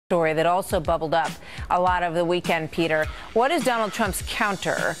Story that also bubbled up a lot over the weekend, Peter. What is Donald Trump's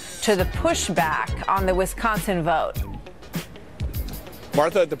counter to the pushback on the Wisconsin vote?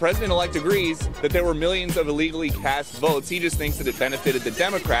 Martha, the president-elect agrees that there were millions of illegally cast votes. He just thinks that it benefited the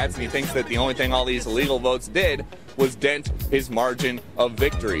Democrats, and he thinks that the only thing all these illegal votes did was dent his margin of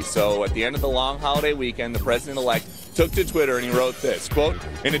victory. So at the end of the long holiday weekend, the president-elect took to Twitter and he wrote this, quote,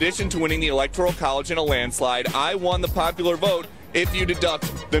 "In addition to winning the Electoral College in a landslide, I won the popular vote if you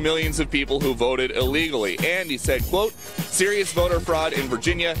deduct the millions of people who voted illegally." And he said, quote, "Serious voter fraud in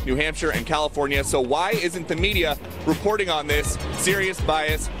Virginia, New Hampshire, and California. So why isn't the media reporting on this? Serious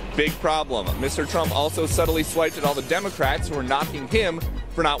bias, big problem." Mr. Trump also subtly swiped at all the Democrats who were knocking him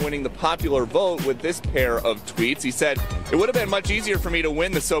for not winning the popular vote with this pair of tweets. He said, "It would have been much easier for me to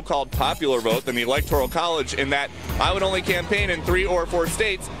win the so-called popular vote than the Electoral College in that I would only campaign in 3 or 4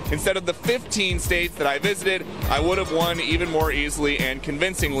 states. Instead of the 15 states that I visited, I would have won even more easily and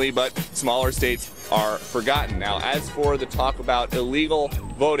convincingly, but smaller states are forgotten." Now, as for the talk about illegal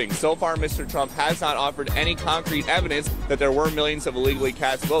voting, so far Mr. Trump has not offered any concrete evidence that there were millions of illegally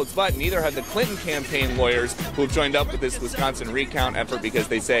cast votes, but neither have the Clinton campaign lawyers who have joined up with this Wisconsin recount effort because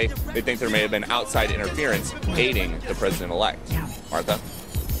they say they think there may have been outside interference aiding the president-elect. Yeah. Martha?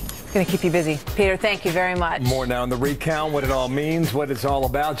 Going to keep you busy. Peter, thank you very much. More now on the recount, what it all means, what it's all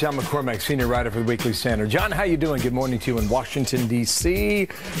about. John McCormack, senior writer for the Weekly Standard. John, how you doing? Good morning to you in Washington, D.C.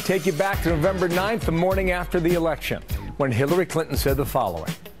 Take you back to November 9th, the morning after the election, when Hillary Clinton said the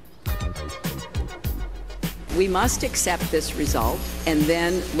following. We must accept this result and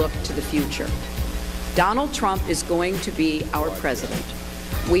then look to the future. Donald Trump is going to be our president.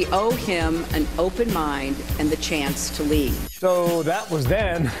 We owe him an open mind and the chance to lead. So that was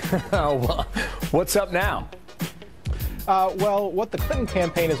then. What's up now? Well, what the Clinton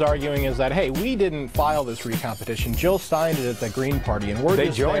campaign is arguing is that, hey, we didn't file this recount petition. Jill signed it at the Green Party, and we're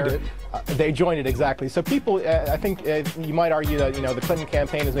just joined it. They joined it, exactly. So people, I think you might argue that, the Clinton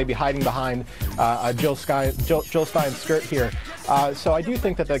campaign is maybe hiding behind Jill Stein's skirt here. So I do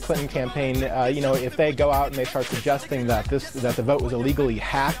think that the Clinton campaign, if they go out and they start suggesting that the vote was illegally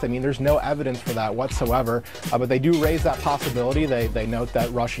hacked, I mean, there's no evidence for that whatsoever. But they do raise that possibility. They note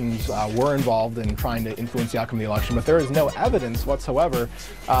that Russians were involved in trying to influence the outcome of the election, but there is no evidence whatsoever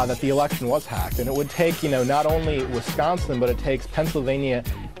that the election was hacked. And it would take, not only Wisconsin, but it takes Pennsylvania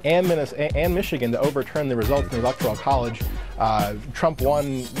and Michigan to overturn the results in the Electoral College. Trump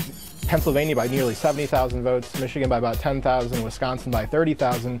won Pennsylvania by nearly 70,000 votes, Michigan by about 10,000, Wisconsin by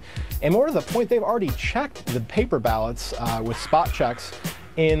 30,000. And more to the point, they've already checked the paper ballots with spot checks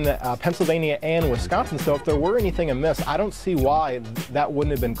in Pennsylvania and Wisconsin. So if there were anything amiss, I don't see why that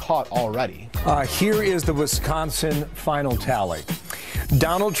wouldn't have been caught already. Here is the Wisconsin final tally.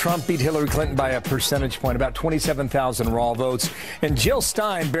 Donald Trump beat Hillary Clinton by a percentage point, about 27,000 raw votes, and Jill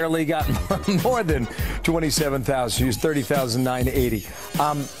Stein barely got more than 27,000. She was 30,980.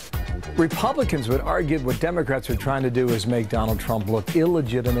 Republicans would argue what Democrats are trying to do is make Donald Trump look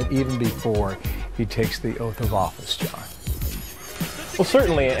illegitimate even before he takes the oath of office, John. Well,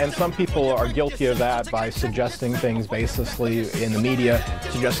 certainly, and some people are guilty of that by suggesting things baselessly in the media,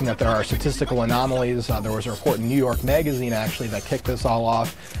 suggesting that there are statistical anomalies. There was a report in New York Magazine, actually, that kicked this all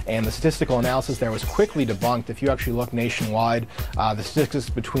off, and the statistical analysis there was quickly debunked. If you actually look nationwide, the statistics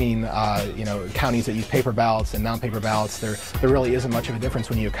between, counties that use paper ballots and non-paper ballots, there really isn't much of a difference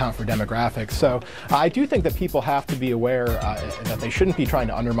when you account for demographics. So I do think that people have to be aware that they shouldn't be trying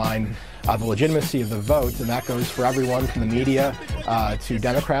to undermine the legitimacy of the vote, and that goes for everyone from the media to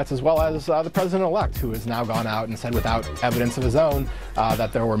Democrats, as well as the president-elect, who has now gone out and said without evidence of his own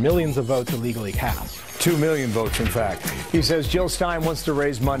that there were millions of votes illegally cast. 2 million votes, in fact. He says Jill Stein wants to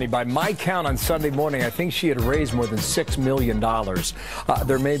raise money. By my count on Sunday morning, I think she had raised more than $6 million.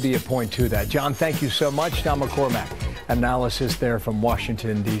 There may be a point to that. John, thank you so much. John McCormack, analysis there from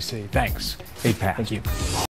Washington, D.C. Thanks. 8 past. Thank you.